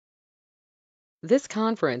This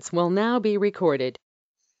conference will now be recorded.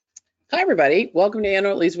 Hi, everybody. Welcome to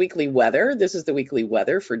Ortelee's Weekly Weather. This is the weekly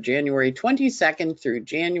weather for January 22nd through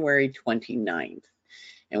January 29th.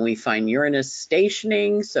 And we find Uranus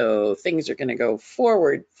stationing, so things are going to go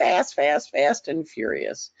forward fast, fast, fast, and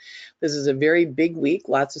furious. This is a very big week.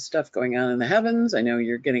 Lots of stuff going on in the heavens. I know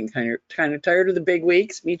you're getting kind of tired of the big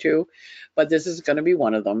weeks. Me too. But this is going to be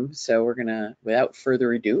one of them. So we're going to, without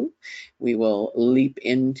further ado, we will leap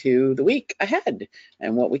into the week ahead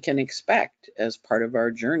and what we can expect as part of our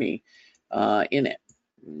journey in it.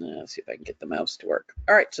 Let's see if I can get the mouse to work.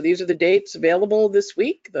 All right, so these are the dates available this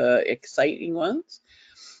week, the exciting ones.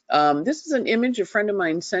 This is an image a friend of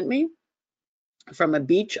mine sent me from a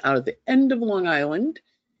beach out at the end of Long Island,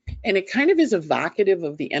 and it kind of is evocative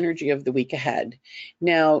of the energy of the week ahead.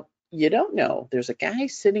 Now, you don't know, there's a guy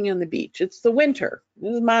sitting on the beach. It's the winter.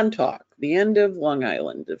 This is Montauk, the end of Long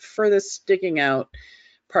Island, the furthest sticking out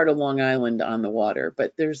part of Long Island on the water.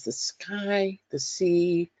 But there's the sky, the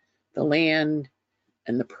sea, the land,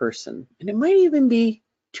 and the person. And it might even be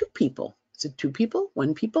two people. Is it two people?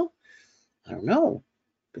 One people? I don't know.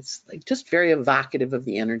 It's like just very evocative of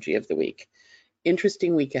the energy of the week.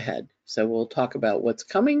 Interesting week ahead. So we'll talk about what's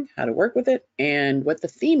coming, how to work with it, and what the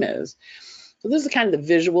theme is. So this is kind of the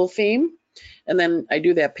visual theme. And then I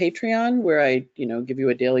do that Patreon where I, give you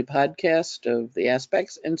a daily podcast of the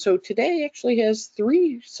aspects. And so today actually has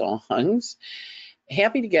 3 songs.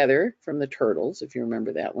 Happy Together from the Turtles, if you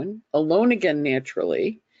remember that one. Alone Again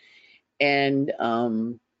Naturally, and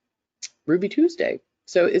Ruby Tuesday.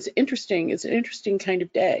 So it's interesting. It's an interesting kind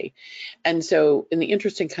of day. And so in the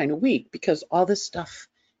interesting kind of week, because all this stuff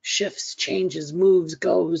shifts, changes, moves,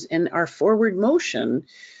 goes, and our forward motion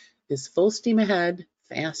is full steam ahead,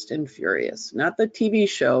 fast and furious. Not the TV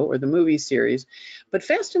show or the movie series, but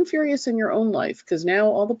fast and furious in your own life, because now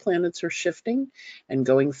all the planets are shifting and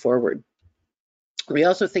going forward. We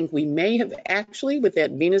also think we may have actually, with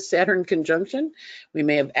that Venus-Saturn conjunction, we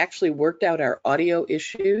may have actually worked out our audio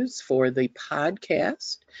issues for the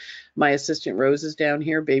podcast. My assistant Rose is down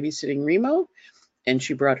here babysitting Remo, and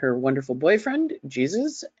she brought her wonderful boyfriend,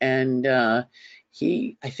 Jesus, and I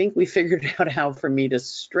think we figured out how for me to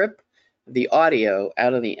strip the audio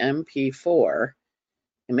out of the MP4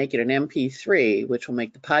 and make it an MP3, which will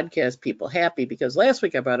make the podcast people happy, because last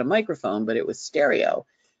week I brought a microphone, but it was stereo.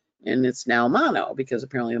 And it's now mono because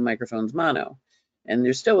apparently the microphone's mono. And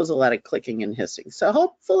there still was a lot of clicking and hissing. So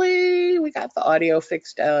hopefully we got the audio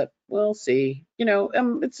fixed out. We'll see.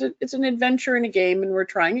 It's an adventure in a game, and we're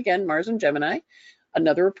trying again, Mars and Gemini,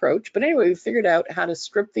 another approach. But anyway, we figured out how to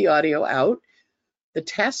strip the audio out. The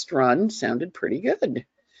test run sounded pretty good.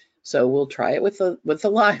 So we'll try it with the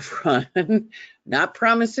live run. Not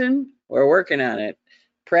promising, we're working on it.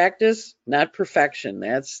 Practice, not perfection.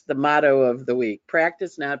 That's the motto of the week.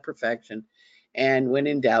 Practice, not perfection. And when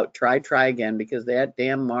in doubt, try again, because that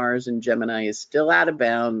damn Mars and Gemini is still out of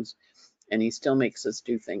bounds, and he still makes us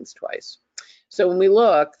do things twice. So when we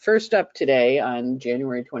look, first up today on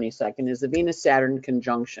January 22nd is the Venus-Saturn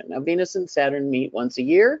conjunction. Now, Venus and Saturn meet once a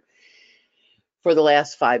year. For the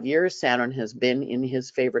last 5 years, Saturn has been in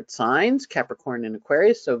his favorite signs, Capricorn and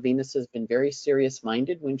Aquarius, so Venus has been very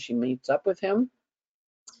serious-minded when she meets up with him.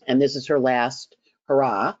 And this is her last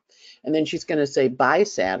hurrah. And then she's going to say bye,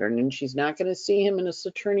 Saturn, and she's not going to see him in a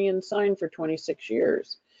Saturnian sign for 26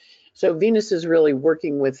 years. So Venus is really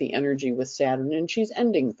working with the energy with Saturn, and she's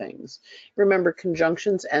ending things. Remember,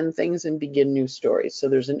 conjunctions end things and begin new stories. So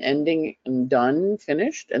there's an ending and done,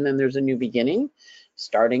 finished, and then there's a new beginning,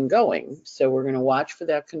 starting, going. So we're going to watch for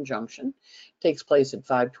that conjunction. It takes place at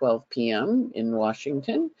 5:12 p.m. in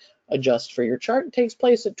Washington. Adjust for your chart. It takes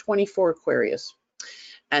place at 24 Aquarius.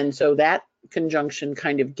 And so that conjunction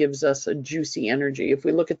kind of gives us a juicy energy. If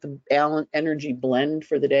we look at the energy blend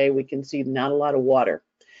for the day, we can see not a lot of water,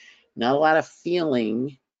 not a lot of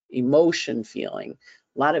feeling, emotion feeling,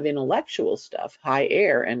 a lot of intellectual stuff, high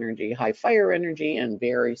air energy, high fire energy, and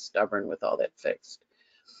very stubborn with all that fixed.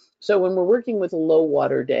 So when we're working with a low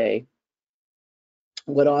water day,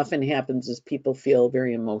 what often happens is people feel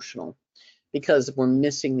very emotional, because we're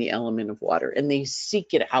missing the element of water, and they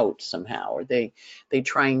seek it out somehow, or they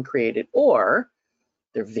try and create it, or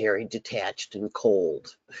they're very detached and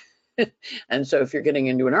cold. And so if you're getting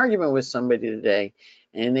into an argument with somebody today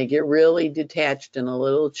and they get really detached and a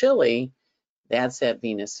little chilly, that's that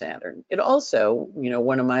Venus Saturn. It also,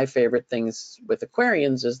 one of my favorite things with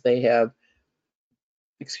Aquarians is they have,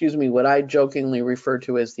 what I jokingly refer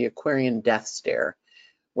to as the Aquarian death stare,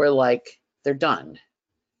 where like they're done.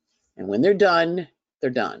 And when they're done,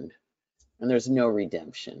 and there's no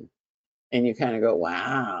redemption. And you kind of go,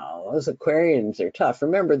 wow, those Aquarians are tough.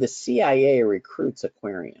 Remember, the CIA recruits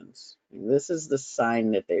Aquarians. This is the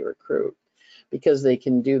sign that they recruit because they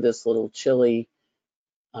can do this little chilly,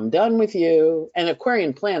 I'm done with you. And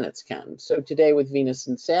Aquarian planets can. So today with Venus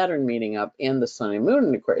and Saturn meeting up and the Sun and Moon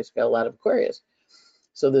in Aquarius, got a lot of Aquarius.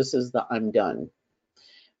 So this is the I'm done.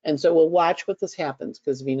 And so we'll watch what this happens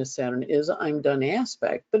because Venus Saturn is an I'm done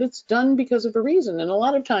aspect, but it's done because of a reason. And a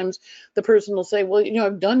lot of times the person will say, well,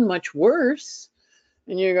 I've done much worse.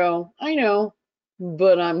 And you go, I know,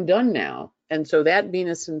 but I'm done now. And so that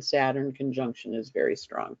Venus and Saturn conjunction is very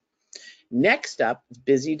strong. Next up,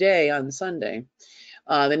 busy day on Sunday.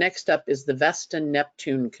 The next up is the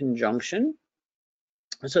Vesta-Neptune conjunction.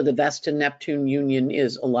 So the Vesta-Neptune union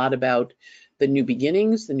is a lot about the new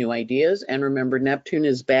beginnings, the new ideas. And remember, Neptune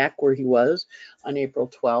is back where he was on April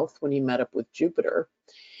 12th when he met up with Jupiter.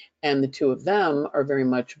 And the two of them are very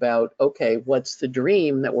much about, okay, what's the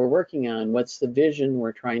dream that we're working on? What's the vision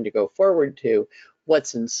we're trying to go forward to?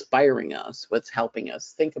 What's inspiring us? What's helping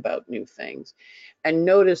us think about new things? And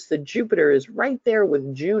notice that Jupiter is right there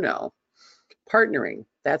with Juno, partnering.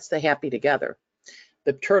 That's the happy together.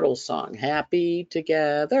 The turtle song, happy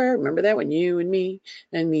together. Remember that one? You and me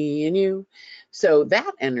and you. So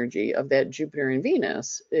that energy of that Jupiter and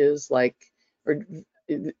Venus is like, or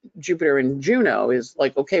Jupiter and Juno is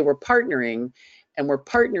like, okay, we're partnering and we're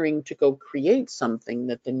partnering to go create something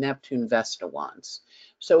that the Neptune Vesta wants.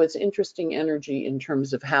 So it's interesting energy in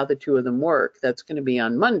terms of how the two of them work. That's going to be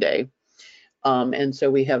on Monday. And so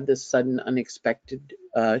we have this sudden unexpected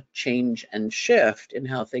change and shift in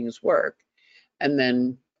how things work. And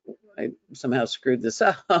then I somehow screwed this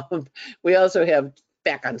up. We also have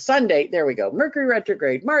back on Sunday, there we go, Mercury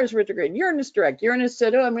retrograde, Mars retrograde, Uranus direct. Uranus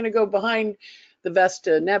said, oh, I'm going to go behind the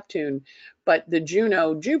Vesta Neptune. But the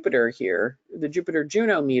Juno Jupiter here, the Jupiter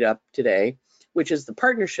Juno meetup today, which is the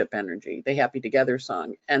partnership energy, the happy together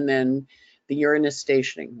song, and then the Uranus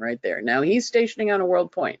stationing right there. Now he's stationing on a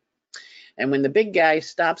world point. And when the big guy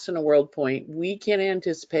stops in a world point, we can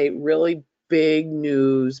anticipate really big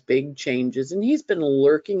news, big changes. And he's been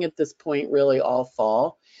lurking at this point really all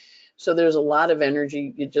fall. So there's a lot of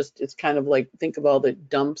energy. It's kind of like, think of all the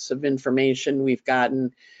dumps of information we've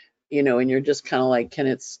gotten, and you're just kind of like, can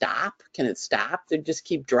it stop? Can it stop? They just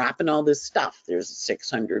keep dropping all this stuff. There's a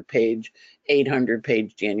 600-page,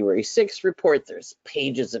 800-page January 6th report. There's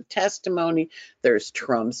pages of testimony. There's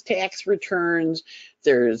Trump's tax returns.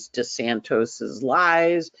 There's DeSantos's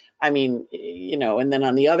lies. I mean, and then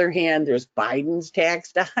on the other hand, there's Biden's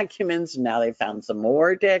tax documents. Now they found some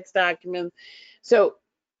more tax documents. So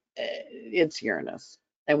it's Uranus.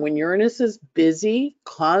 And when Uranus is busy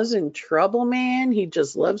causing trouble, man, he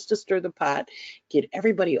just loves to stir the pot, get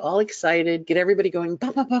everybody all excited, get everybody going,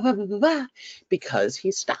 bah, bah, bah, bah, bah, bah, because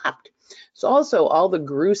he stopped. So also all the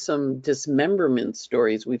gruesome dismemberment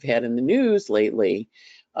stories we've had in the news lately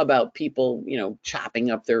about people,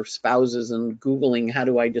 chopping up their spouses and Googling, how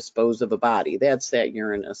do I dispose of a body? That's that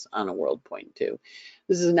Uranus on a world point too.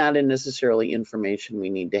 This is not necessarily information we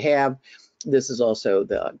need to have. This is also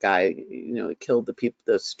the guy, that killed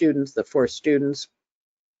the students, the 4 students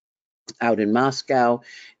out in Moscow.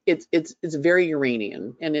 It's very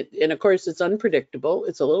Uranian, and of course it's unpredictable.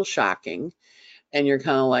 It's a little shocking, and you're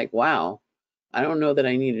kind of like, wow, I don't know that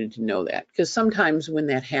I needed to know that, because sometimes when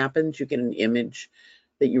that happens, you get an image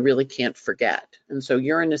that you really can't forget. And so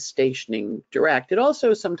Uranus stationing direct. It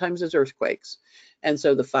also sometimes is earthquakes, and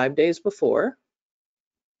so the 5 days before,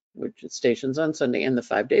 which it stations on Sunday, and the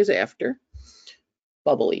 5 days after,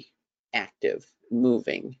 bubbly, active,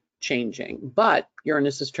 moving, changing. But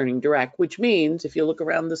Uranus is turning direct, which means if you look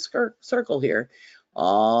around the circle here,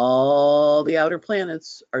 all the outer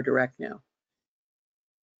planets are direct now,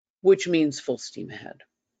 which means full steam ahead.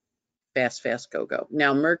 Fast, fast, go, go.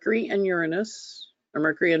 Now Mercury and Uranus, or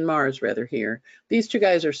Mercury and Mars rather here, these two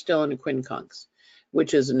guys are still in a quincunx,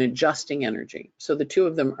 which is an adjusting energy. So the two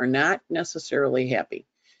of them are not necessarily happy,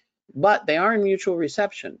 but they are in mutual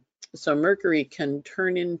reception. So Mercury can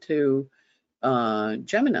turn into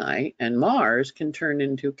Gemini, and Mars can turn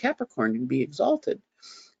into Capricorn and be exalted.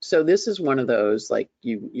 So this is one of those, like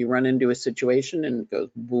you run into a situation and it goes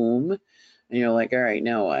boom, and you're like, all right,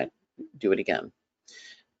 now what? Do it again.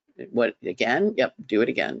 What again? Yep, do it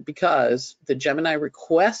again. Because the Gemini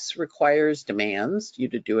demands you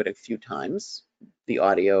to do it a few times. The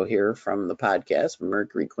audio here from the podcast,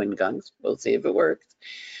 Mercury quincunx, we'll see if it works.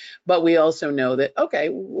 But we also know that, okay,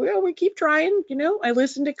 well, we keep trying, I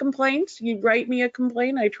listen to complaints. You write me a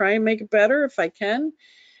complaint, I try and make it better if I can.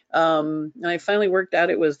 And I finally worked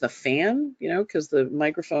out it was the fan, because the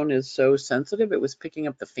microphone is so sensitive. It was picking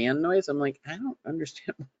up the fan noise. I'm like, I don't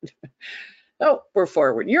understand. Oh, we're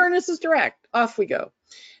forward. Uranus is direct. Off we go.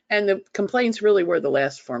 And the complaints really were the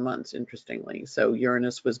last 4 months, interestingly. So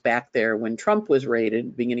Uranus was back there when Trump was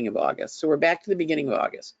raided, beginning of August. So we're back to the beginning of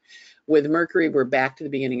August. With Mercury, we're back to the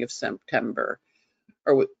beginning of September.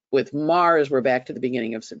 Or with Mars, we're back to the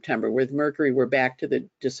beginning of September. With Mercury, we're back to the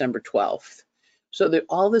December 12th. So that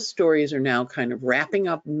all the stories are now kind of wrapping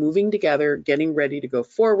up, moving together, getting ready to go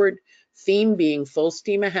forward. Theme being full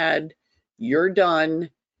steam ahead. You're done.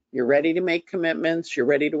 You're ready to make commitments. You're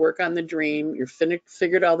ready to work on the dream. You're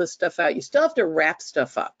figured all this stuff out. You still have to wrap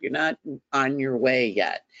stuff up. You're not on your way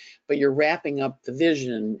yet, but you're wrapping up the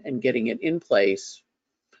vision and getting it in place,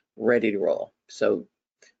 ready to roll. So,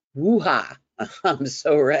 woo-ha. I'm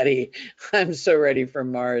so ready. I'm so ready for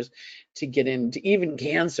Mars to get into even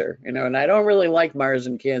Cancer, and I don't really like Mars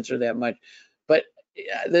and Cancer that much, but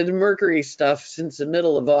the Mercury stuff since the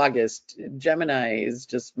middle of August, Gemini is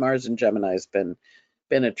just Mars and Gemini has been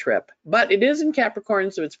a trip. But it is in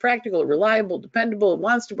Capricorn, so it's practical, reliable, dependable. It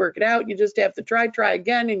wants to work it out. You just have to try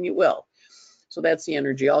again, and you will. So that's the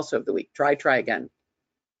energy also of the week. Try again.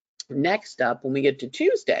 Next up, when we get to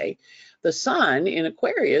Tuesday, the Sun in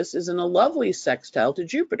Aquarius is in a lovely sextile to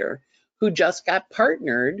Jupiter, who just got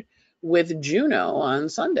partnered with Juno on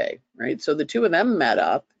Sunday, right? So the two of them met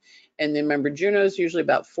up. And then remember, Juno is usually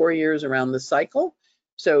about 4 years around the cycle.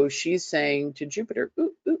 So she's saying to Jupiter,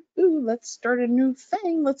 ooh, ooh, ooh, let's start a new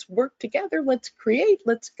thing. Let's work together. Let's create.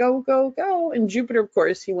 Let's go, go, go. And Jupiter, of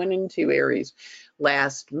course, he went into Aries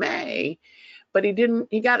last May, but he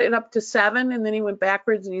got it up to 7, and then he went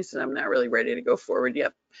backwards, and he said, I'm not really ready to go forward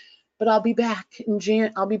yet, but I'll be back in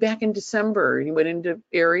December. He went into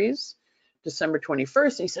Aries December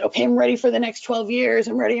 21st, and he said, okay, I'm ready for the next 12 years.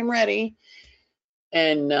 I'm ready.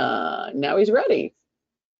 And now he's ready.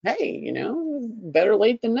 Hey, better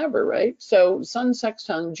late than never, right? So Sun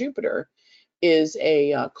sextile Jupiter is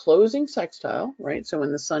a closing sextile, right? So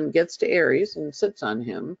when the Sun gets to Aries and sits on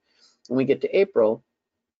him, when we get to April,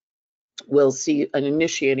 we'll see an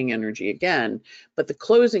initiating energy again. But the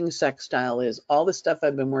closing sextile is all the stuff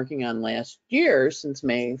I've been working on last year since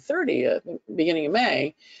May 30th, beginning of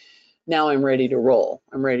May. Now I'm ready to roll.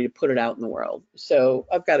 I'm ready to put it out in the world. So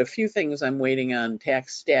I've got a few things I'm waiting on,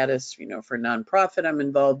 tax status, for a nonprofit I'm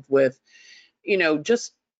involved with,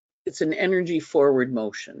 just it's an energy forward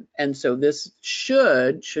motion. And so this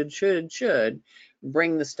should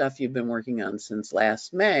bring the stuff you've been working on since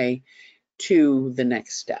last May to the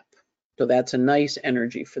next step. So that's a nice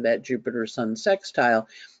energy for that Jupiter Sun sextile.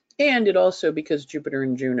 And it also, because Jupiter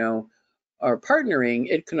and Juno are partnering,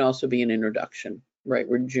 it can also be an introduction, right?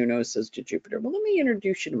 Where Juno says to Jupiter, well, let me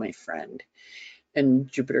introduce you to my friend.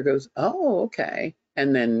 And Jupiter goes, oh, okay.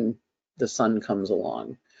 And then the Sun comes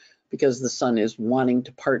along, because the Sun is wanting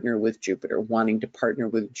to partner with Jupiter, wanting to partner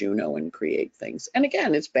with Juno and create things. And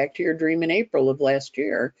again, it's back to your dream in April of last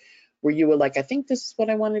year, where you were like, I think this is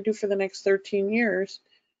what I want to do for the next 13 years.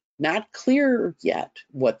 Not clear yet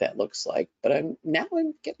what that looks like, but I'm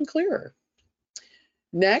getting clearer.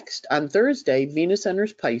 Next, on Thursday, Venus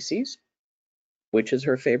enters Pisces, which is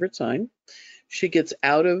her favorite sign. She gets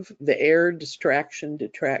out of the air distraction,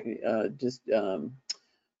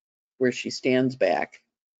 where she stands back,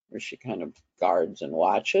 where she kind of guards and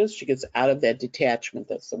watches. She gets out of that detachment,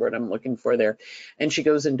 that's the word I'm looking for there, and she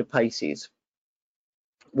goes into Pisces,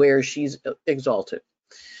 where she's exalted.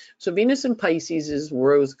 So Venus in Pisces is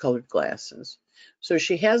rose-colored glasses. So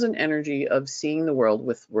she has an energy of seeing the world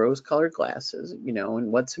with rose-colored glasses,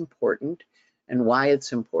 and what's important and why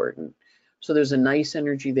it's important. So there's a nice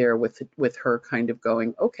energy there with her kind of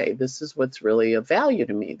going, okay, this is what's really of value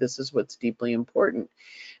to me. This is what's deeply important.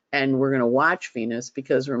 And we're going to watch Venus,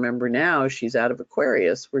 because remember, now she's out of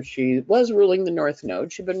Aquarius, where she was ruling the North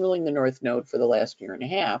Node. She'd been ruling the North Node for the last year and a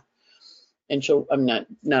half. And she'll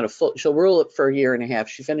rule it for a year and a half.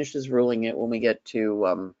 She finishes ruling it when we get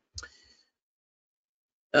to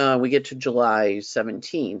July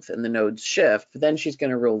 17th, and the nodes shift. But then she's going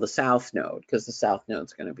to rule the South Node, because the South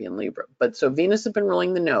Node's going to be in Libra. But so Venus has been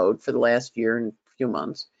ruling the node for the last year and a few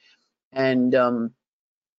months, and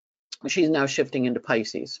she's now shifting into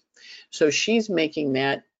Pisces. So she's making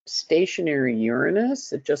that stationary Uranus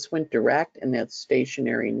that just went direct, and that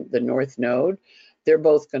stationary, the North Node, they're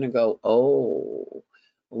both going to go, oh,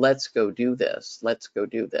 let's go do this. Let's go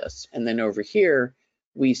do this. And then over here,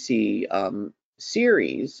 we see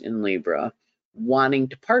Ceres in Libra wanting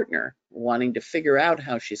to partner, wanting to figure out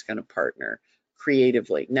how she's going to partner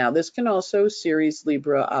creatively. Now, this can also, Ceres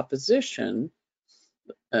Libra opposition,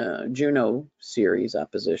 Juno Ceres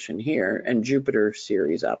opposition here, and Jupiter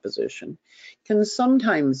Ceres opposition, can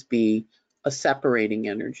sometimes be a separating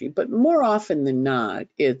energy, but more often than not,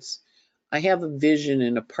 it's I have a vision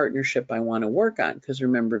and a partnership I want to work on. Because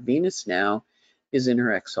remember, Venus now is in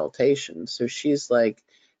her exaltation. So she's like,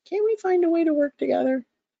 can't we find a way to work together?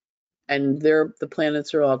 And the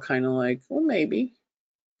planets are all kind of like, well, maybe.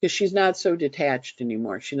 Because she's not so detached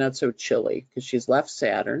anymore. She's not so chilly because she's left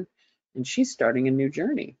Saturn and she's starting a new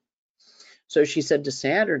journey. So she said to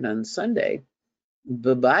Saturn on Sunday,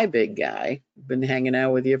 bye-bye, big guy. Been hanging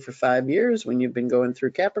out with you for 5 years when you've been going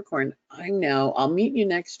through Capricorn. I'll meet you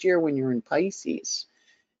next year when you're in Pisces.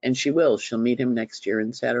 And she will. She'll meet him next year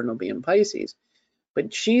and Saturn will be in Pisces.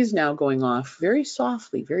 But she's now going off very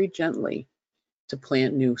softly, very gently to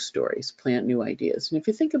plant new stories, plant new ideas. And if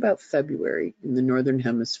you think about February in the Northern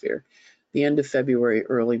Hemisphere, the end of February,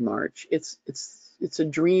 early March, it's a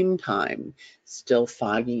dream time, still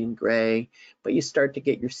foggy and gray, but you start to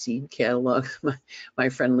get your seed catalog. My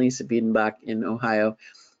friend Lisa Biedenbach in Ohio,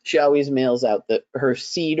 she always mails out her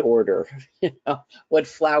seed order, what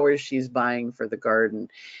flowers she's buying for the garden.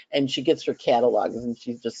 And she gets her catalogs and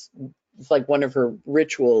it's like one of her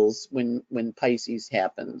rituals when Pisces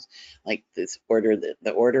happens, like this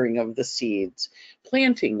the ordering of the seeds.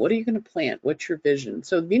 Planting, what are you going to plant? What's your vision?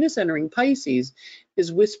 So Venus entering Pisces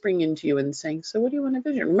is whispering into you and saying, so what do you want to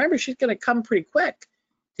vision? Remember, she's going to come pretty quick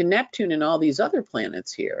to Neptune and all these other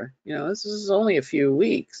planets here. This is only a few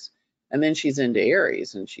weeks. And then she's into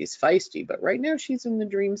Aries and she's feisty, but right now she's in the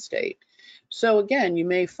dream state. So again, you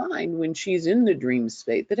may find when she's in the dream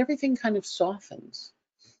state that everything kind of softens.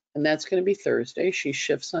 And that's going to be Thursday. She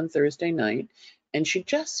shifts on Thursday night and she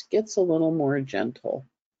just gets a little more gentle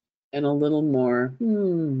and a little more,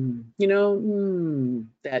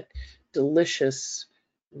 that delicious,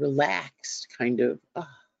 relaxed kind of,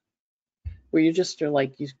 where you just are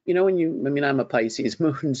like, I'm a Pisces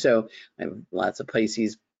moon, so I have lots of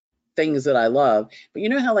Pisces things that I love. But you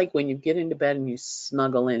know how like when you get into bed and you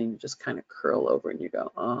snuggle in and you just kind of curl over and you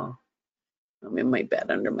go, oh, I'm in my bed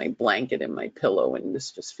under my blanket and my pillow and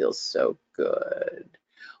this just feels so good.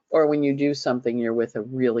 Or when you do something, you're with a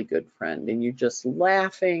really good friend and you're just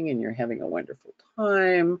laughing and you're having a wonderful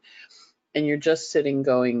time and you're just sitting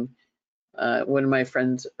going, one of my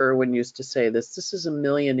friends, Erwin, used to say this is a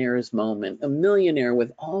millionaire's moment. A millionaire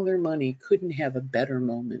with all their money couldn't have a better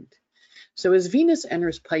moment. So as Venus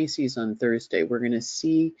enters Pisces on Thursday, we're going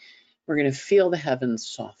to feel the heavens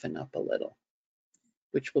soften up a little,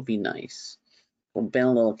 which will be nice. We've been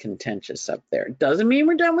a little contentious up there. Doesn't mean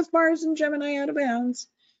we're done with Mars and Gemini out of bounds,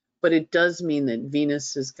 but it does mean that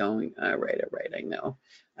Venus is going, all right, I know.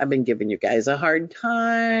 I've been giving you guys a hard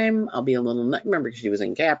time. I'll be a little, remember she was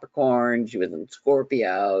in Capricorn, she was in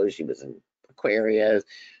Scorpio, she was in Aquarius.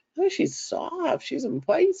 Oh, she's soft. She's in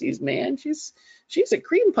Pisces, man. She's a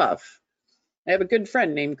cream puff. I have a good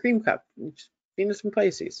friend named Cream Cup, Venus in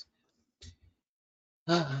Pisces.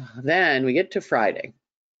 Then we get to Friday.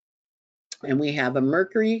 And we have a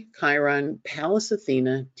Mercury, Chiron, Pallas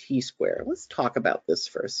Athena, T-square. Let's talk about this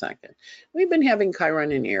for a second. We've been having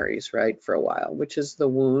Chiron in Aries, right, for a while, which is the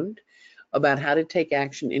wound about how to take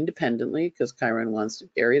action independently, because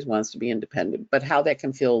Aries wants to be independent, but how that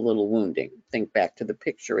can feel a little wounding. Think back to the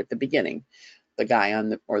picture at the beginning, the guy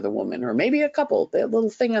or the woman, or maybe a couple, that little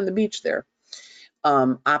thing on the beach there.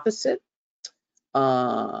 Opposite,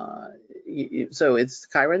 so it's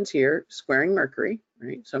Chiron's here squaring Mercury,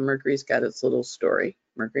 right? So Mercury's got its little story,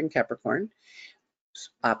 Mercury and Capricorn.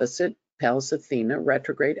 Opposite, Pallas Athena,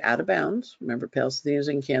 retrograde, out of bounds. Remember, Pallas Athena's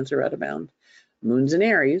in Cancer, out of bounds. Moon's in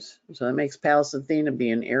Aries, so that makes Pallas Athena be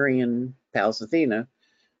an Arian Pallas Athena,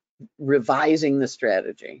 revising the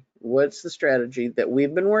strategy. What's the strategy that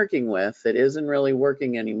we've been working with that isn't really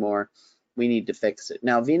working anymore? We need to fix it.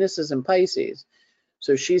 Now, Venus is in Pisces,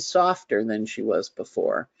 so she's softer than she was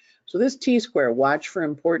before. So this T-square, watch for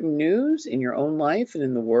important news in your own life and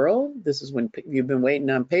in the world. This is when you've been waiting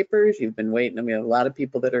on papers. You've been waiting. I mean, a lot of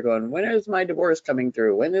people that are going, when is my divorce coming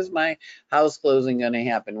through? When is my house closing going to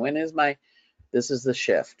happen? This is the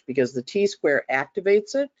shift, because the T-square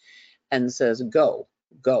activates it and says, go,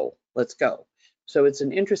 let's go. So it's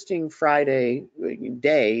an interesting Friday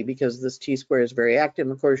day because this T-square is very active.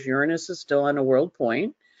 Of course, Uranus is still on a world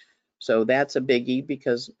point. So that's a biggie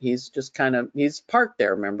because he's parked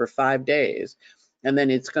there, remember, 5 days. And then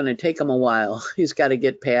it's going to take him a while. He's got to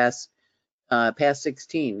get past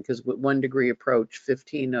 16, because with 1 degree approach,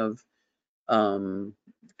 15 of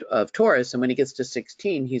Taurus. And when he gets to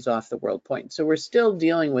 16, he's off the world point. So we're still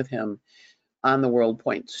dealing with him on the world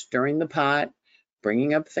point, stirring the pot,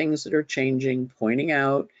 bringing up things that are changing, pointing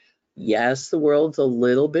out, yes, the world's a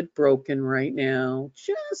little bit broken right now,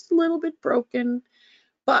 just a little bit broken.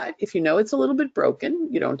 But if you know it's a little bit broken,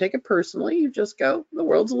 you don't take it personally. You just go, the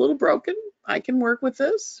world's a little broken. I can work with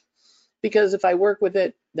this. Because if I work with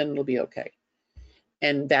it then it'll be okay.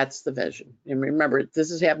 And that's the vision. And remember, this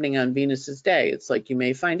is happening on Venus's day. It's like you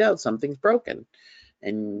may find out something's broken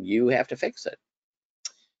and you have to fix it.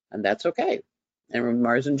 And that's okay. And with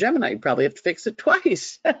Mars and Gemini, you probably have to fix it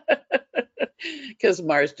twice because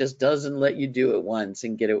Mars just doesn't let you do it once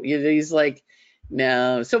and get it. He's like,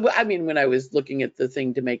 no. So, I mean, when I was looking at the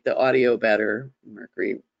thing to make the audio better,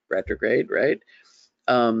 Mercury retrograde, right?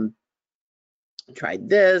 Tried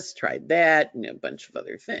this, tried that, and a bunch of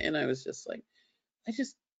other things. And I was just like, I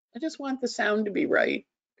just want the sound to be right.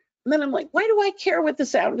 And then I'm like, why do I care what the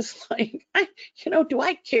sound is like? Do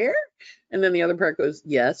I care? And then the other part goes,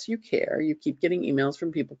 yes, you care. You keep getting emails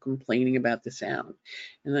from people complaining about the sound.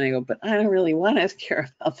 And then I go, but I don't really want to care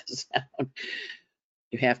about the sound.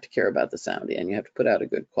 You have to care about the sound, and you have to put out a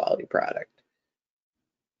good quality product.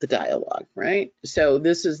 The dialogue, right? So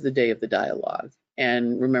this is the day of the dialogue.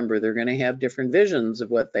 And remember, they're going to have different visions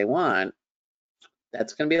of what they want.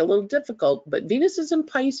 That's going to be a little difficult, but Venus is in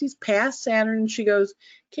Pisces past Saturn, and she goes,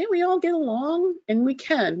 can't we all get along? And we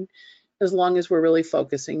can, as long as we're really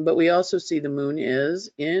focusing. But we also see the moon is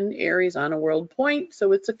in Aries on a world point,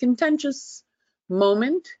 so it's a contentious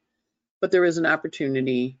moment, but there is an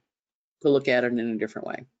opportunity to look at it in a different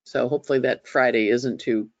way. So hopefully that Friday isn't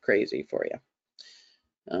too crazy for you.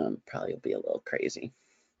 Probably will be a little crazy.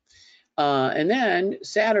 And then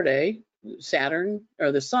Saturday, Saturn,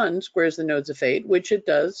 or the sun, squares the nodes of fate, which it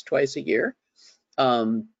does twice a year.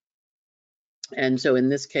 And so in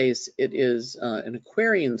this case, it is an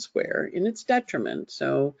Aquarian square in its detriment.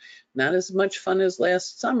 So not as much fun as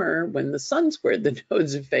last summer when the sun squared the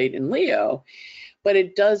nodes of fate in Leo, but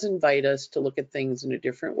it does invite us to look at things in a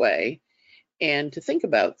different way and to think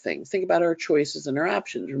about things, think about our choices and our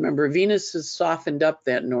options. Remember, Venus has softened up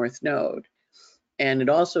that north node. And it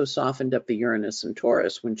also softened up the Uranus and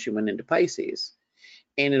Taurus when she went into Pisces.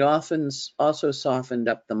 And it often also softened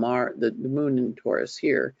up the moon in Taurus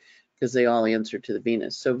here, because they all answer to the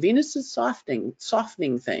Venus. So Venus is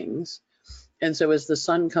softening things. And so as the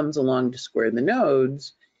sun comes along to square the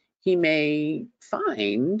nodes, he may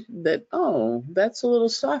find that, oh, that's a little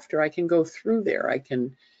softer. I can go through there. I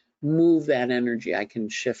can move that energy. I can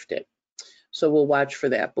shift it. So we'll watch for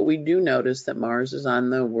that. But we do notice that Mars is on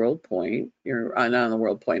the world point, or not on the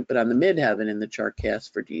world point, but on the midheaven in the chart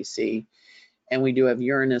cast for DC. And we do have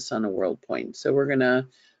Uranus on a world point. So we're going to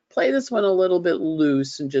play this one a little bit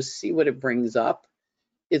loose and just see what it brings up.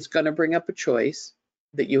 It's going to bring up a choice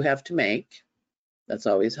that you have to make. That's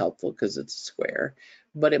always helpful because it's a square.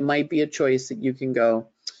 But it might be a choice that you can go,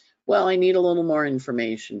 well, I need a little more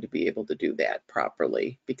information to be able to do that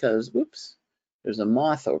properly because, whoops. There's a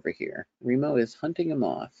moth over here. Remo is hunting a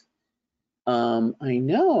moth. I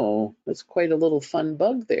know, that's quite a little fun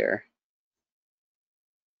bug there.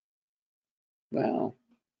 Wow.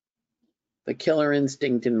 The killer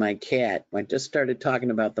instinct in my cat. I just started talking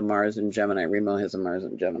about the Mars and Gemini. Remo has a Mars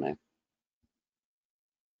and Gemini.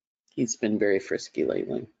 He's been very frisky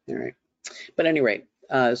lately. All right. But anyway,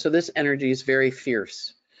 so this energy is very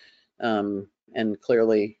fierce. And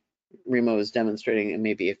clearly, Remo is demonstrating it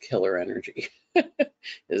may be a killer energy.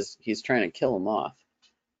 He's trying to kill a moth,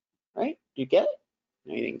 right? You get it?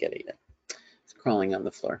 No, you didn't get it yet. It's crawling on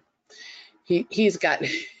the floor. He's got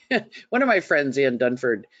one of my friends, Ann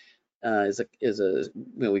Dunford,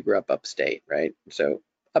 we grew up upstate, right? So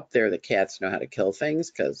up there, the cats know how to kill things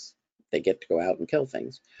because they get to go out and kill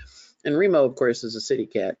things. And Remo, of course, is a city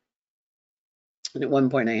cat. And at one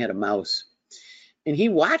point, I had a mouse. And he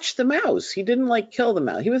watched the mouse. He didn't like kill the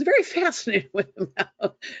mouse. He was very fascinated with the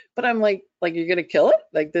mouse. But I'm like you're gonna kill it?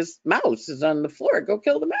 Like this mouse is on the floor. Go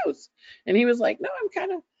kill the mouse. And he was like, no, I'm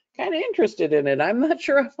kind of interested in it. I'm not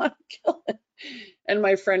sure I want to kill it. And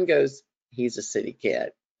my friend goes, he's a city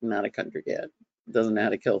cat, not a country cat. Doesn't know how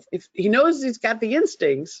to kill. If he knows he's got the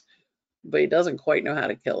instincts, but he doesn't quite know how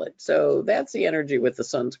to kill it. So that's the energy with the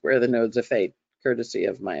sun square the nodes of fate, courtesy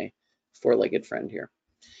of my four-legged friend here.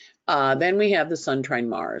 Then we have the sun trine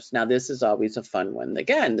Mars. Now this is always a fun one.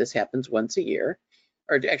 Again, this happens once a year,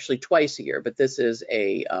 or actually twice a year, but this is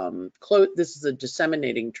a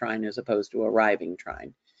disseminating trine as opposed to a arriving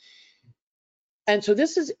trine. And so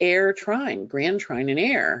this is air trine, grand trine in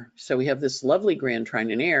air. So we have this lovely grand trine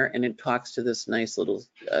in air, and it talks to this nice little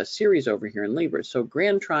series over here in Libra. So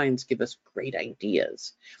grand trines give us great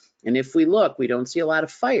ideas. And if we look, we don't see a lot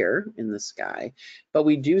of fire in the sky, but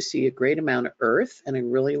we do see a great amount of earth and a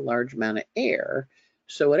really large amount of air.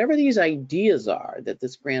 So whatever these ideas are that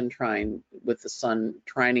this grand trine with the sun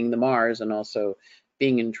trining the Mars and also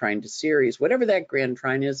being in trine to Ceres, whatever that grand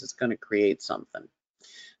trine is, it's going to create something.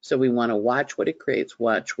 So we want to watch what it creates,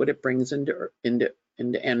 watch what it brings into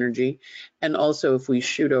energy. And also if we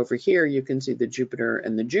shoot over here, you can see the Jupiter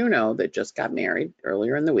and the Juno that just got married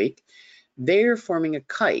earlier in the week. They're forming a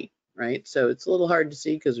kite, right? So it's a little hard to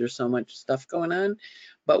see because there's so much stuff going on,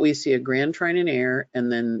 but we see a grand trine in air,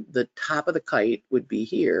 and then the top of the kite would be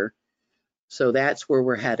here. So that's where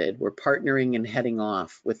we're headed. We're partnering and heading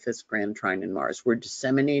off with this grand trine in Mars. We're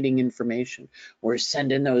disseminating information. We're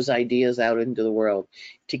sending those ideas out into the world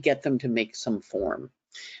to get them to make some form.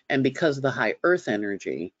 And because of the high Earth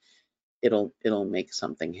energy, it'll make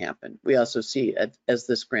something happen. We also see, as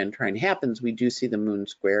this grand trine happens, we do see the moon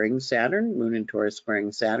squaring Saturn, moon in Taurus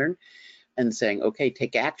squaring Saturn, and saying, okay,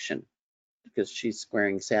 take action, because she's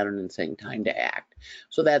squaring Saturn and saying time to act.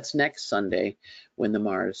 So that's next Sunday when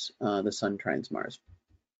the sun trines Mars.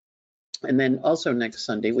 And then also next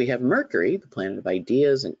Sunday, we have Mercury, the planet of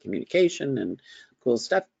ideas and communication and cool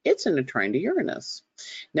stuff. It's in a trine to Uranus.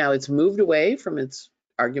 Now it's moved away from its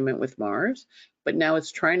argument with Mars, but now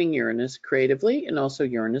it's trining Uranus creatively, and also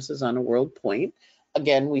Uranus is on a world point.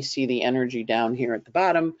 Again, we see the energy down here at the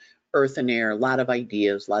bottom, earth and air, a lot of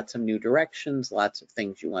ideas, lots of new directions, lots of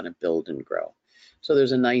things you want to build and grow. So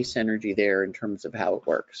there's a nice energy there in terms of how it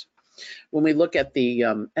works. When we look at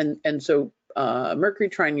the, Mercury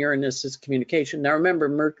trine Uranus is communication. Now remember,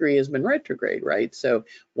 Mercury has been retrograde, right? So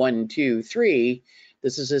 1, 2, 3,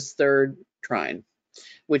 this is his third trine,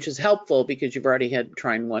 which is helpful because you've already had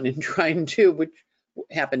trine 1 and trine 2, which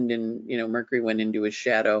happened in, Mercury went into his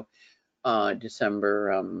shadow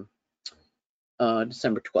December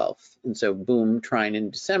 12th. And so boom, trine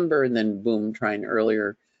in December, and then boom, trine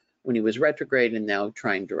earlier when he was retrograde, and now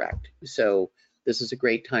trine direct. So this is a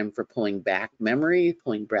great time for pulling back memory,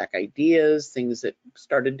 pulling back ideas, things that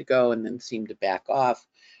started to go and then seemed to back off,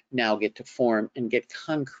 now get to form and get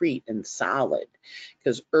concrete and solid,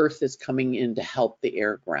 because Earth is coming in to help the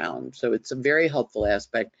air ground. So it's a very helpful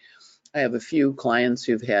aspect. I have a few clients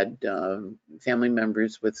who've had family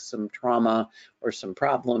members with some trauma or some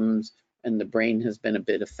problems, and the brain has been a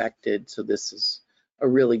bit affected. So this is a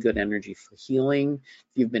really good energy for healing. If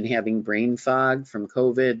you've been having brain fog from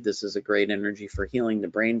COVID, this is a great energy for healing the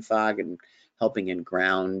brain fog and helping in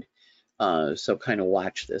ground. So kind of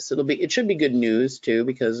watch this. It should be good news too,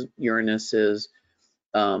 because Uranus is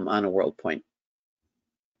on a world point.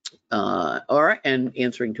 And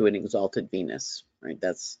answering to an exalted Venus, right?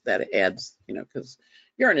 That adds, because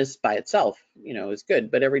Uranus by itself, is good,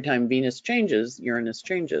 but every time Venus changes, Uranus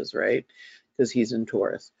changes, right? Because he's in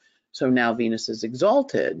Taurus. So now Venus is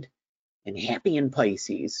exalted and happy in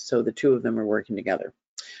Pisces. So the two of them are working together.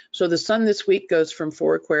 So the sun this week goes from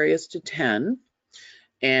 4 Aquarius to 10.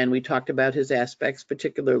 And we talked about his aspects,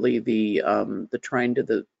 particularly the trine to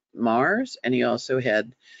the Mars. And he also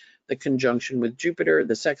had the conjunction with Jupiter,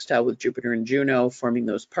 the sextile with Jupiter and Juno, forming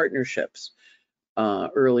those partnerships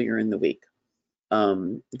earlier in the week.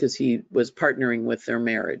 Because he was partnering with their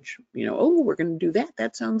marriage. Oh, we're going to do that.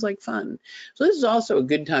 That sounds like fun. So this is also a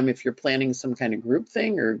good time if you're planning some kind of group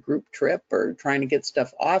thing or group trip or trying to get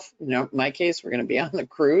stuff off. In my case, we're going to be on the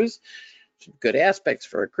cruise. Good aspects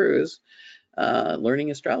for a cruise.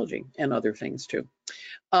 Learning astrology and other things too.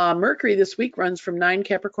 Mercury this week runs from 9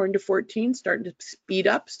 Capricorn to 14, starting to speed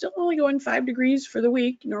up, still only going 5 degrees for the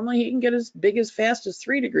week. Normally he can get as big as fast as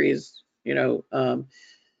 3 degrees,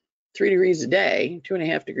 3 degrees a day,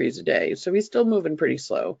 2.5 degrees a day. So he's still moving pretty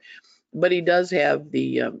slow, but he does have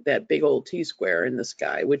the that big old T-square in the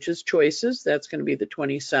sky, which is choices. That's going to be the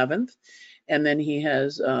 27th. And then he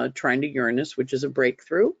has trine to Uranus, which is a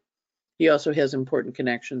breakthrough. He also has important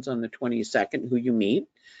connections on the 22nd, who you meet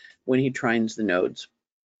when he trines the nodes.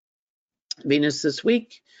 Venus this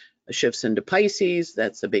week shifts into Pisces.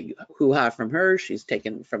 That's a big hoo-ha from her. She's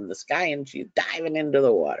taken from the sky and she's diving into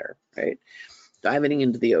the water, right? Diving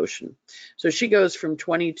into the ocean. So she goes from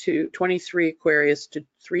 23 Aquarius to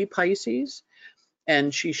 3 Pisces,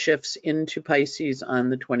 and she shifts into Pisces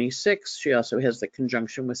on the 26th. She also has the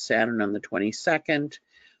conjunction with Saturn on the 22nd.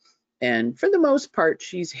 And for the most part,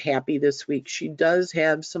 she's happy this week. She does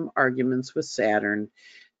have some arguments with Saturn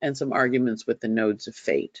and some arguments with the nodes of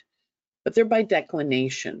fate, but they're by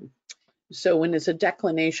declination. So when it's a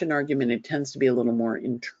declination argument, it tends to be a little more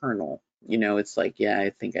internal. It's like, yeah, I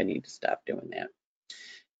think I need to stop doing that.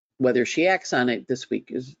 Whether she acts on it this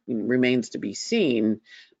week remains to be seen,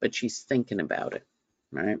 but she's thinking about it,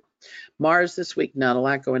 right? Mars this week, not a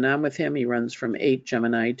lot going on with him. He runs from 8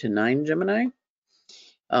 Gemini to 9 Gemini.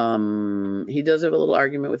 He does have a little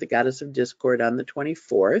argument with the goddess of discord on the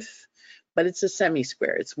 24th, but it's a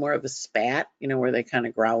semi-square. It's more of a spat, where they kind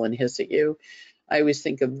of growl and hiss at you. I always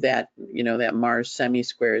think of that, that Mars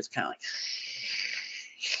semi-square is kind of like,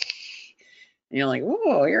 And you're like,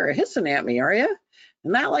 whoa, you're hissing at me, are you?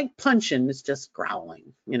 And not like punching, it's just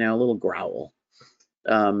growling, a little growl.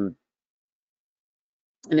 And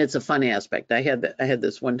it's a fun aspect. I had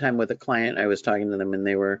this one time with a client. I was talking to them, and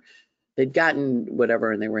they'd gotten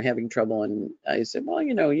whatever, and they were having trouble. And I said, well,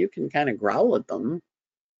 you can kind of growl at them.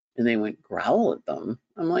 And they went, growl at them.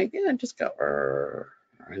 I'm like, yeah, just go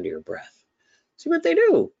under your breath. See what they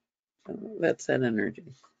do. So that's that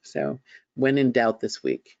energy. So when in doubt this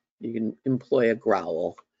week, you can employ a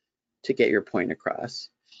growl to get your point across.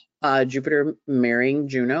 Jupiter marrying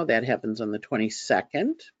Juno, that happens on the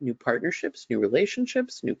 22nd. New partnerships, new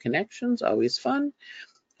relationships, new connections, always fun.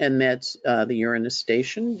 And that's the Uranus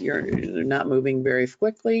station. You're not moving very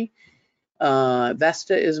quickly.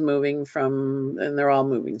 Vesta is moving and they're all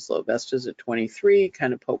moving slow. Vesta's at 23,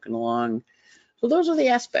 kind of poking along. So those are the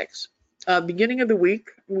aspects. Beginning of the week,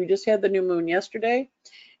 we just had the new moon yesterday.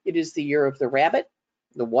 It is the year of the rabbit,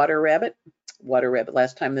 the water rabbit. Water rabbit,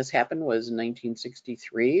 last time this happened was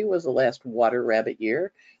 1963, was the last water rabbit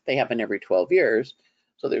year. They happen every 12 years.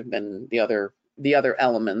 So there've been the other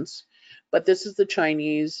elements. But this is the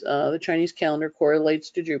Chinese calendar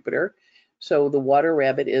correlates to Jupiter. So the water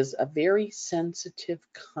rabbit is a very sensitive,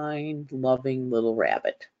 kind, loving little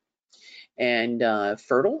rabbit. And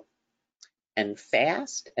fertile and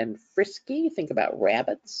fast and frisky. Think about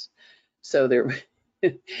rabbits. So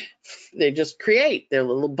they just create. They're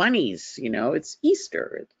little bunnies, it's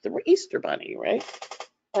Easter. It's the Easter bunny, right?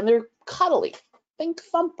 And they're cuddly. Think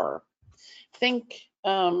Thumper. Think,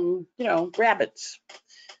 rabbits.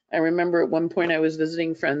 I remember at one point I was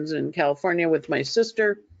visiting friends in California with my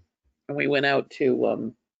sister, and we went out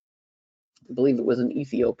to, I believe it was an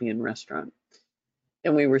Ethiopian restaurant.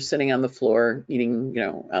 And we were sitting on the floor eating,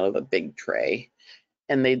 out of a big tray.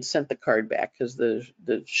 And they'd sent the card back because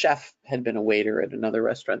the chef had been a waiter at another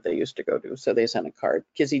restaurant they used to go to. So they sent a card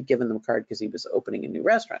because he'd given them a card because he was opening a new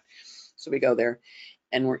restaurant. So we go there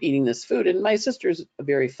and we're eating this food. And my sister's a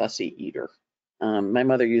very fussy eater. My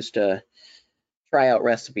mother used to try out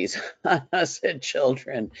recipes on us as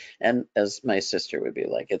children. And as my sister would be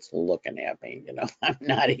like, it's looking at me, I'm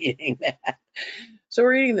not eating that. So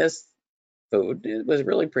we're eating this food. It was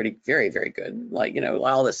really pretty, very, very good. Like,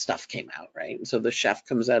 all this stuff came out, right? And so the chef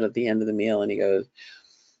comes out at the end of the meal and he goes,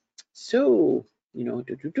 so, you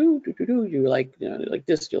like, like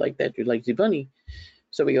this, do you like that? Do you like the bunny?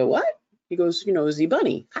 So we go, what? He goes, the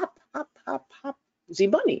bunny, hop, hop, hop, hop, the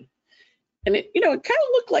bunny. And it, it kind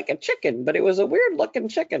of looked like a chicken, but it was a weird looking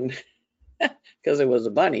chicken because it was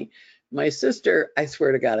a bunny. My sister, I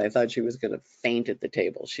swear to God, I thought she was going to faint at the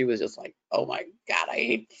table. She was just like, oh my God, I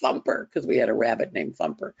hate Thumper, because we had a rabbit named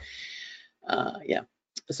Thumper. Yeah.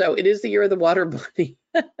 So it is the year of the water bunny.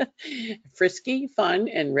 Frisky, fun,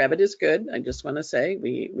 and rabbit is good. I just want to say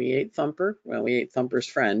we ate Thumper. Well, we ate Thumper's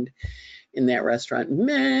friend in that restaurant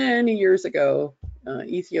many years ago,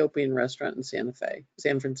 Ethiopian restaurant in San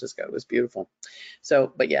Francisco. It was beautiful.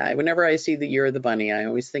 So, but yeah, whenever I see the year of the bunny, I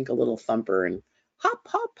always think a little Thumper and hop,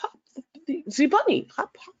 hop, hop, the bunny,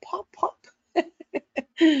 hop, hop, hop, hop.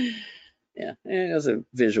 Yeah, it was a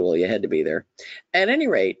visual. You had to be there. At any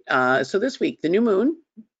rate, so this week, the new moon,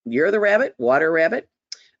 year of the rabbit, water rabbit.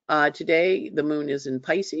 Today, the moon is in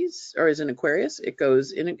Pisces, or is in Aquarius.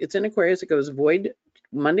 It's in Aquarius. It goes void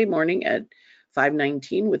Monday morning at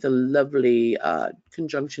 5:19 with a lovely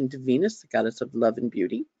conjunction to Venus, the goddess of love and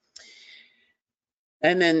beauty.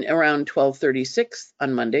 And then around 12:36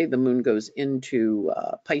 on Monday, the moon goes into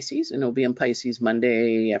Pisces, and it'll be in Pisces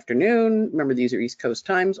Monday afternoon. Remember, these are East Coast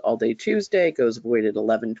times. All day Tuesday, goes void at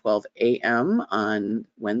 11:12 a.m. on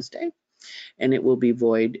Wednesday. And it will be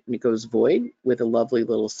void, and it goes void with a lovely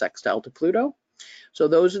little sextile to Pluto. So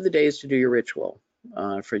those are the days to do your ritual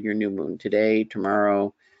for your new moon. Today,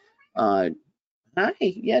 tomorrow. Hi,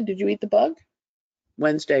 yeah, did you eat the bug?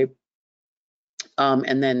 Wednesday.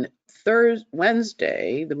 And then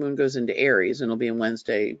Wednesday, the moon goes into Aries, and it'll be in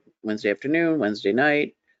Wednesday afternoon, Wednesday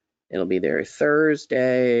night. It'll be there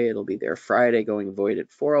Thursday. It'll be there Friday, going void at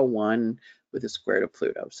 4:01 with a square to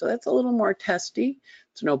Pluto. So that's a little more testy.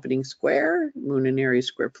 It's an opening square, moon in Aries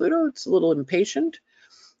square Pluto. It's a little impatient.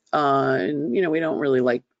 And, we don't really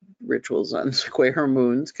like rituals on square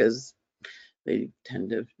moons because they tend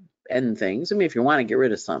to end things. I mean, if you want to get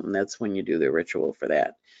rid of something, that's when you do the ritual for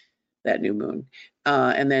that new moon.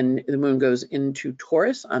 And then the moon goes into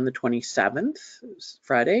Taurus on the 27th,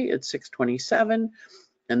 Friday at 6:27.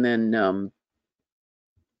 And then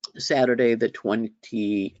Saturday, the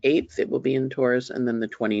 28th, it will be in Taurus. And then the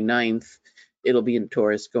 29th, it'll be in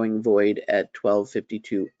Taurus, going void at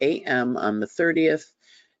 12:52 a.m. on the 30th.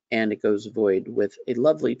 And it goes void with a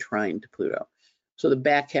lovely trine to Pluto. So the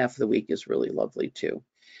back half of the week is really lovely too.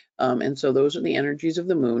 And so those are the energies of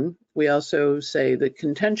the moon. We also say that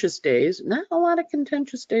contentious days, not a lot of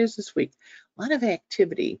contentious days this week, a lot of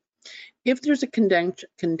activity. If there's a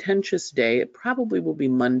contentious day, it probably will be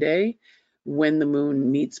Monday when the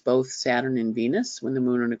moon meets both Saturn and Venus, when the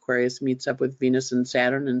moon in Aquarius meets up with Venus and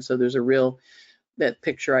Saturn. And so there's a real, that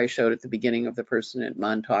picture I showed at the beginning of the person at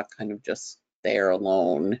Montauk kind of just there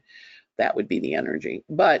alone. That would be the energy.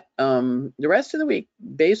 But the rest of the week,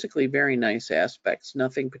 basically very nice aspects,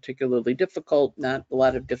 nothing particularly difficult, not a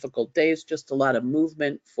lot of difficult days, just a lot of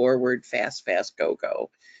movement forward, fast, go,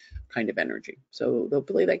 go kind of energy. So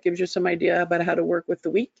hopefully that gives you some idea about how to work with the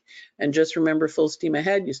week. And just remember, full steam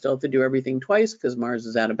ahead. You still have to do everything twice because Mars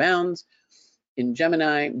is out of bounds in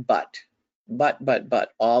Gemini, but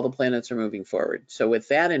all the planets are moving forward. So with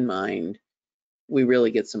that in mind, we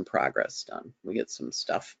really get some progress done. We get some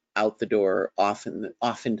stuff out the door, off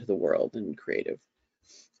into the world and creative.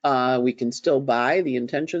 We can still buy the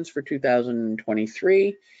intentions for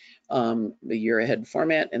 2023. The year ahead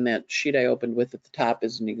format, and that sheet I opened with at the top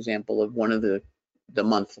is an example of one of the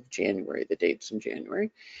month of January, the dates in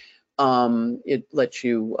January. It lets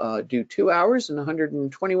you do 2 hours and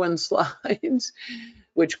 121 slides,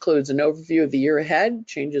 which includes an overview of the year ahead,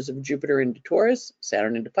 changes of Jupiter into Taurus,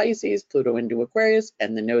 Saturn into Pisces, Pluto into Aquarius,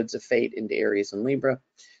 and the nodes of fate into Aries and Libra,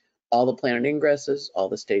 all the planet ingresses, all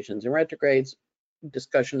the stations and retrogrades,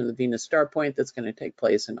 discussion of the Venus star point that's going to take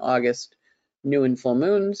place in August, new and full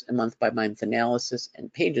moons, a month-by-month analysis,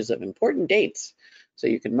 and pages of important dates so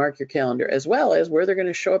you can mark your calendar, as well as where they're going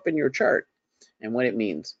to show up in your chart and what it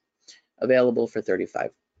means. Available for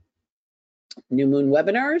 $35. New moon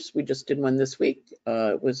webinars, we just did one this week.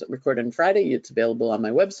 It was recorded on Friday. It's available on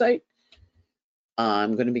my website.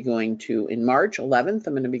 I'm going to be going to, in March 11th,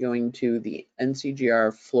 I'm going to be going to the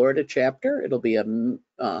NCGR Florida chapter. It'll be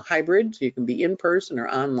a hybrid, so you can be in person or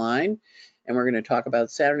online. And we're going to talk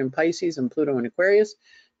about Saturn and Pisces and Pluto and Aquarius.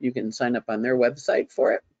 You can sign up on their website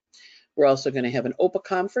for it. We're also going to have an OPA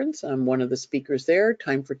conference. I'm one of the speakers there,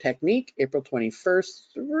 Time for Technique, April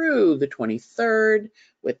 21st through the 23rd,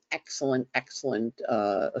 with excellent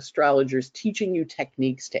astrologers teaching you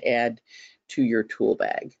techniques to add to your tool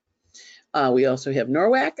bag. We also have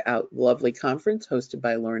NORWAC, a lovely conference hosted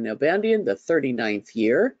by Lauren Nalbandian, the 39th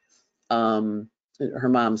year. Her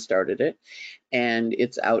mom started it, and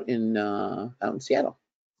it's out in Seattle.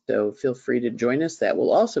 So feel free to join us. That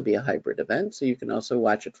will also be a hybrid event, so you can also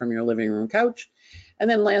watch it from your living room couch. And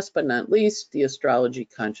then last but not least, the Astrology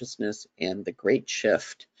Consciousness and the Great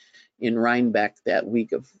Shift in Rhinebeck that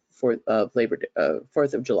week of 4th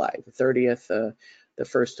of July, the 30th, the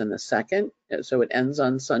 1st and the 2nd. So it ends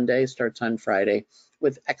on Sunday, starts on Friday,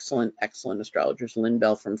 with excellent astrologers. Lynn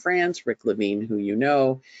Bell from France, Rick Levine, who you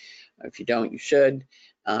know. If you don't, you should.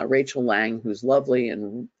 Rachel Lang, who's lovely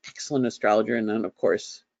and excellent astrologer, and then, of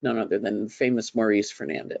course, none other than famous Maurice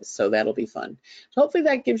Fernandez. So that'll be fun. So hopefully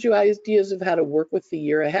that gives you ideas of how to work with the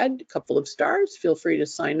year ahead. A couple of stars. Feel free to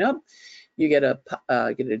sign up. You get a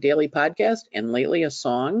daily podcast, and lately a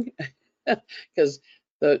song, because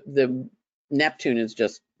the Neptune is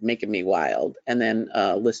just making me wild. And then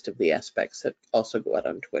a list of the aspects that also go out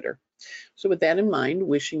on Twitter. So with that in mind,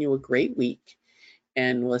 wishing you a great week.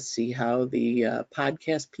 And let's see how the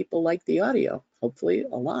podcast people like the audio. Hopefully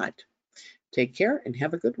a lot. Take care and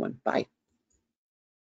have a good one. Bye.